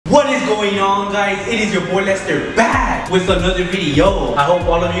going on, guys? It is your boy Lester back with another video. I hope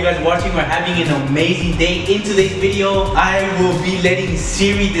all of you guys watching are having an amazing day. In today's video, I will be letting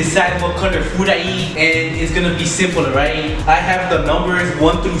Siri decide what color food I eat, and it's gonna be simple, right? I have the numbers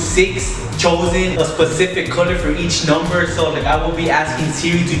 1 through 6 chosen, a specific color for each number. So like I will be asking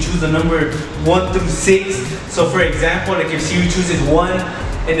Siri to choose a number 1 through 6. So for example, like if Siri chooses 1,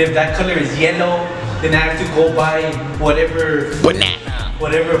 and if that color is yellow, then I have to go buy whatever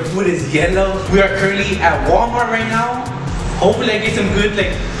food is yellow. We are currently at Walmart right now. Hopefully I get some good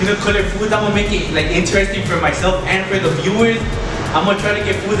color foods. I'm gonna make it like interesting for myself and for the viewers. I'm gonna try to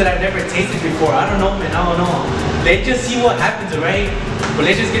get food that I've never tasted before. I don't know, man, I don't know. Let's just see what happens, alright? But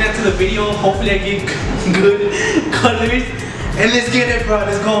let's just get into the video. Hopefully I get good colors. And let's get it, bro.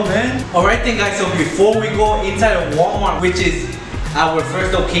 Let's go, man. Alright then, guys, so before we go inside of Walmart, which is our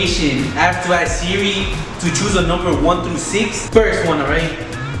first location, I have to ask Siri to choose a number 1 through 6. First one, alright?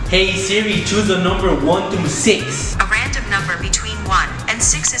 Hey Siri, choose a number 1 through 6. A random number between 1 and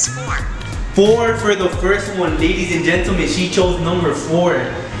 6 is 4. 4 for the first one, ladies and gentlemen. She chose number 4.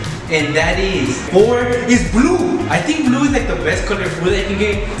 And that is 4 is blue. I think blue is like the best color food I can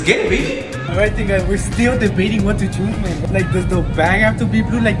get. Let's get it, baby. Alright then, guys, we're still debating what to choose, man. Like, does the bag have to be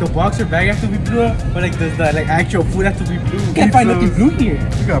blue? Like the boxer bag have to be blue? Or like does the actual food have to be blue? You can't find nothing blue here.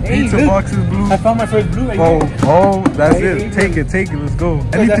 You got pizza boxes blue. I found my first blue right here. Oh, that's it. Take it, let's go.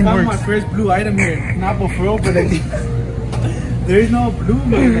 Anything I found works. my first blue item here. Not before, but like there is no blue,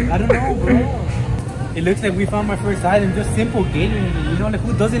 man. Like, I don't know, bro. It looks like we found my first item, just simple Gatorade. You know, like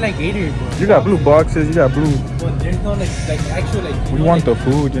who doesn't like Gatorade, bro? You got blue boxes, you got blue. But there's no like actual like. We want the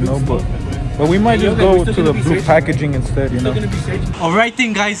food, you know, but we might just go to the blue packaging instead, you know. Alright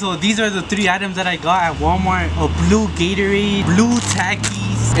then, guys, so these are the 3 items that I got at Walmart. A blue Gatorade, blue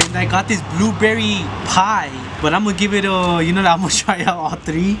Takis, and I got this blueberry pie. But I'm gonna give it a, I'm gonna try out all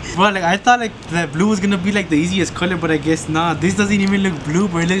 3. Bro, like I thought like that blue was gonna be like the easiest color, but I guess not. This doesn't even look blue,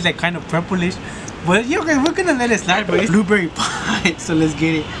 but it looks like kind of purplish. But yo, guys, we're gonna let it slide, bro. It's blueberry pie, so let's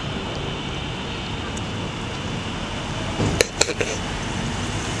get it.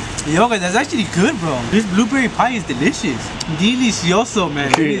 Yo, guys, that's actually good, bro. This blueberry pie is delicious. Delicioso,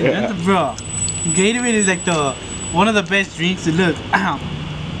 man. Yeah. Bro, Gatorade is like one of the best drinks to look.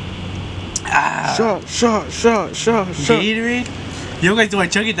 Shot. Gatorade. Yo, guys, do I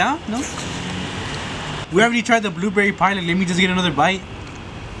chug it down? No. We already tried the blueberry pie. Like, let me just get another bite.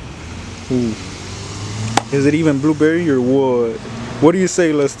 Ooh. Is it even blueberry or what? What do you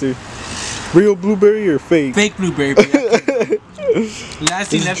say, Lester? Real blueberry or fake? Fake blueberry. Last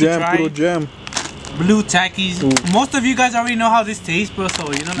thing left to try. Jam. Blue Takis. Ooh. Most of you guys already know how this tastes, bro. So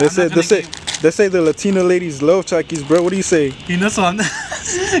they say the Latina ladies love Takis, bro. What do you say? So I'm not,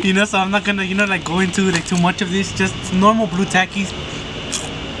 so I'm not gonna like go into like too much of this. Just normal blue Takis.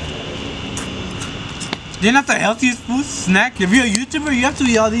 They're not the healthiest food snack. If you're a YouTuber, you have to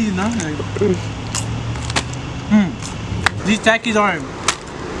eat all these, you know. These Takis are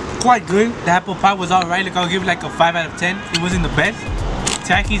quite good. The apple pie was alright. Like I'll give it like a 5 out of 10. It wasn't the best.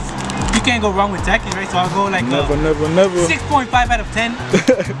 Takis, you can't go wrong with Takis, right? So I'll go like never. 6.5 out of 10.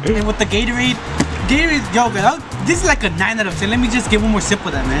 And with the Gatorade, yo, guys, this is like a 9 out of 10. Let me just get one more sip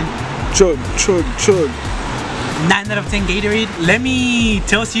of that, man. Chug. 9 out of 10 Gatorade. Let me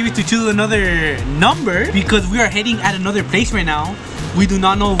tell Siri to choose another number because we are heading at another place right now. We do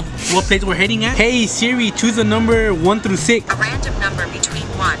not know what place we're heading at. Hey Siri, choose a number 1 through 6. A random number between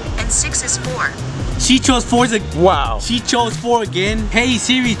 1 and 6 is 4. She chose 4. Wow. She chose 4 again. Hey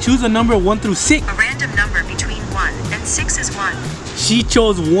Siri, choose a number 1 through 6. A random number between 1 and 6 is 1. She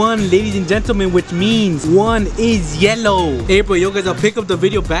chose 1, ladies and gentlemen, which means 1 is yellow. Hey bro, yo guys, I'll pick up the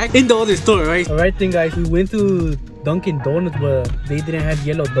video back in the other store, right? Alright then, guys, we went to Dunkin' Donuts, but they didn't have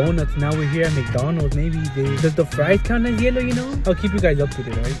yellow donuts. Now we're here at McDonald's. Maybe does the fries count as yellow, you know? I'll keep you guys up to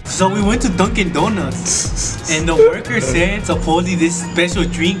date, right? So we went to Dunkin' Donuts and the worker said supposedly this special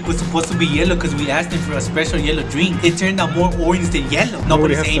drink was supposed to be yellow because we asked him for a special yellow drink. It turned out more orange than yellow.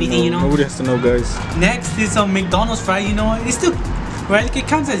 Nobody said anything, you know? Nobody has to know, guys. Next is some McDonald's fry, you know? It's still, right? Like it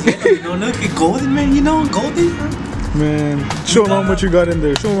counts as yellow, you know? Look, it's golden, man, you know? Golden, man, show them how much you got in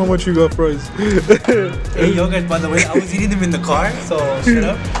there. Show them how much you got fries. Hey, yo guys, by the way, I was eating them in the car, so shut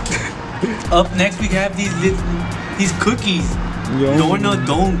up. Up next, we have these cookies.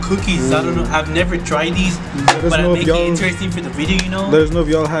 Dome cookies. I don't know. I've never tried these, but I make it interesting for the video, you know. Let us know if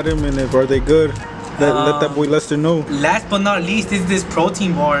y'all had them and if are they good. Let that boy Lester know. Last but not least is this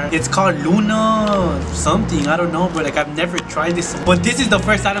protein bar. It's called Luna something. I don't know, but like I've never tried this. But this is the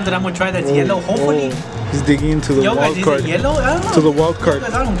first item that I'm gonna try that's yellow. Hopefully. He's digging into the wild guys, card. Is it yellow? To the wild card.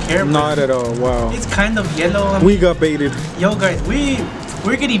 Guys, I don't care. Not at all. Wow. It's kind of yellow. We got baited. Yo guys,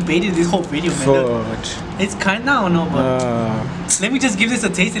 we're getting baited this whole video, man. Fudge. It's kind of, I don't know, but let me just give this a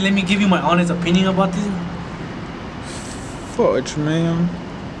taste and let me give you my honest opinion about this. Fudge, man.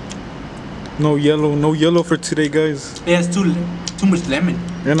 No yellow for today, guys. It has too much lemon.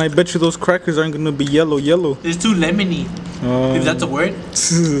 And I bet you those crackers aren't gonna be yellow. It's too lemony. If that's a word.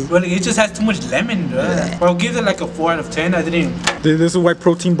 Well, it just has too much lemon, bro. But I'll give it like a 4 out of 10. I didn't. This is why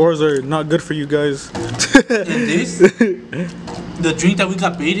protein bars are not good for you guys. And this, the drink that we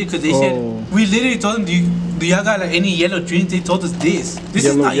got baited, because they said, we literally told them, do y'all got like any yellow drinks? They told us this. This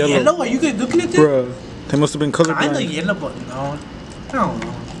is not yellow. Are you guys looking at this? Bruh, they must have been colorblind. Kind of yellow, but no. I don't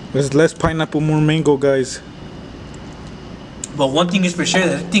know. There's less pineapple, more mango, guys. But one thing is for sure,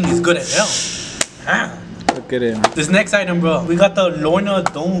 that thing is good as hell. Look at it. This next item, bro, we got the Lorna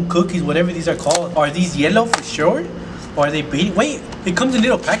Dome cookies, whatever these are called. Are these yellow for sure? Or are they baited? Wait, it comes in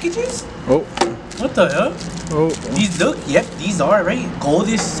little packages? Oh. What the hell? Oh. These look, yep, these are, right?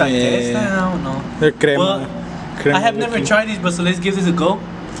 Goldish, I guess, I don't know. They're crema. Well, I have never tried these, but so let's give this a go.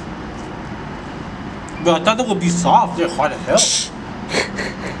 Bro, I thought they would be soft. They're hard as hell.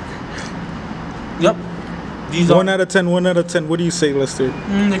 Yep. These 1 out of 10, 1 out of 10. What do you say, Lester?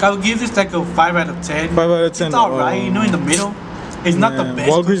 Like I would give this like a 5 out of 10. 5 out of 10. It's alright, you know, in the middle. It's not the best.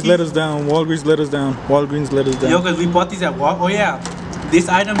 Walgreens let us down. Walgreens let us down. Yo, because we bought these at Walgreens. Oh yeah. This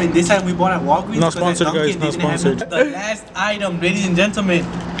item and this item we bought at Walgreens. Not sponsored, guys. Not sponsored. The last item, ladies and gentlemen.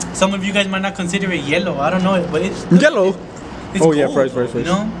 Some of you guys might not consider it yellow. I don't know, but it's yellow. It's yeah, gold, fries. You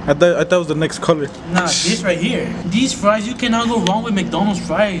know? I thought it was the next color. Nah, this right here. These fries, you cannot go wrong with McDonald's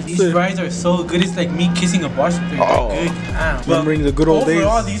fries. These fries are so good. It's like me kissing a bar supreme. Good. Remembering the good old days.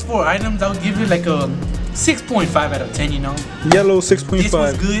 Overall, these 4 items, I'll give it like a 6.5 out of 10, you know? Yellow, 6.5. This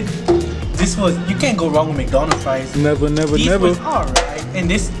was good. This was, you can't go wrong with McDonald's fries. Never. These was alright. And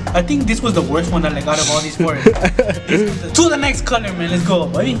this, I think this was the worst one that like out of all these 4. To the next color, man. Let's go,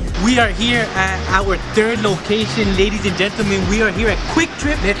 buddy. We are here at our 3rd location, ladies and gentlemen. We are here at Quick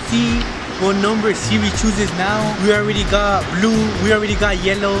Trip. Let's see what number Siri chooses now. We already got blue. We already got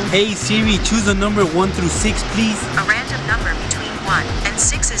yellow. Hey Siri, choose a number 1 through 6, please. A random number between 1 and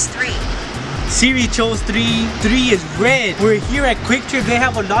 6 is 3. Siri chose 3. 3 is red. We're here at Quick Trip. They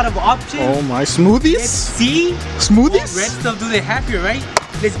have a lot of options. Oh my, smoothies? Let's see. Smoothies? What red stuff do they have here, right?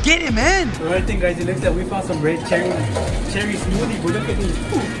 Let's get it, man. Alright then, guys, it looks like we found some red cherry smoothie. But look at this.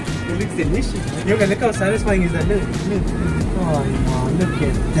 It looks delicious. Yo, guys, look how satisfying is that. Look. Oh, look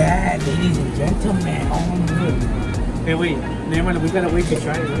at that, ladies and gentlemen. Oh, look. Hey, wait. Never mind. We gotta wait to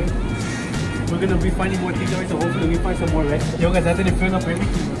try it, right? We're gonna be finding more things, so hopefully we find some more red. Yo, guys, that didn't fill up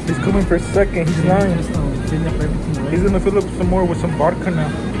everything. He's coming for a second. He's lying. Fill up everything, right? He's gonna fill up some more with some vodka now.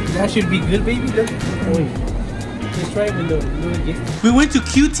 That should be good, baby. Look. Wait. Let's try it with the little gift. We went to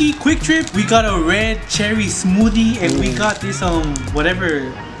QT Quick Trip. We got a red cherry smoothie, and we got this whatever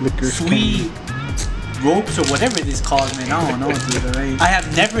sweet ropes or whatever this called, man. I don't know, dude. Right? I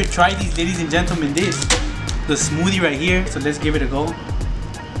have never tried these, ladies and gentlemen. The smoothie right here. So let's give it a go.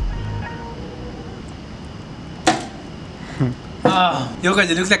 Yo,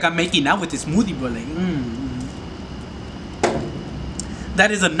 guys, it looks like I'm making out with this smoothie, bro. Like, That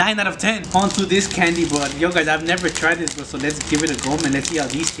is a 9 out of 10. On to this candy, bro. Yo, guys, I've never tried this, bro. So let's give it a go, man. Let's see how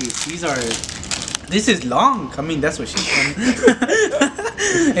these taste. This is long. I mean, that's what she's saying.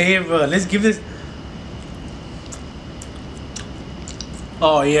 Hey, bro, let's give this.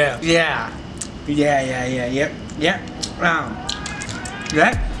 Oh, yeah. Yeah.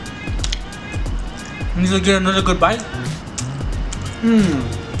 Right? Need to get another good bite.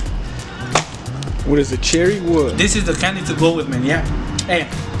 What is it? Cherry wood? This is the candy to go with, man. Yeah. Hey,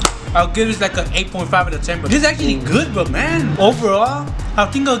 I'll give this like an 8.5 out of 10. But this is actually good, but man, overall, I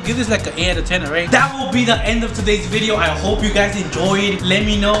think I'll give this like an 8 out of 10, alright? That will be the end of today's video. I hope you guys enjoyed. Let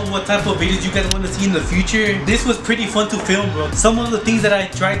me know what type of videos you guys want to see in the future. This was pretty fun to film, bro. Some of the things that I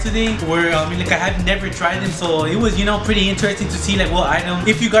tried today were, I have never tried them. So it was, pretty interesting to see like what item.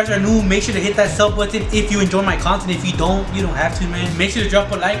 If you guys are new, make sure to hit that sub button if you enjoy my content. If you don't, you don't have to, man. Make sure to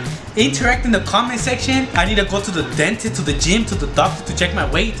drop a like. Interact in the comment section. I need to go to the dentist, to the gym, to the doctor to check my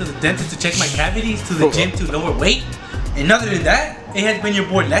weight, to the dentist to check my cavities, to the gym to lower weight. And other than that, it has been your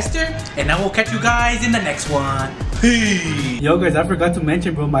boy Lester, and I will catch you guys in the next one. Peace. Yo, guys, I forgot to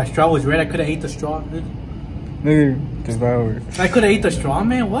mention, bro, my straw was red. I could have ate the straw. Devoured. I could have ate the straw,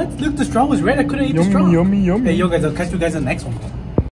 man. What? Look, the straw was red. I could have ate the straw. Yummy. Hey, yo, guys, I'll catch you guys in the next one.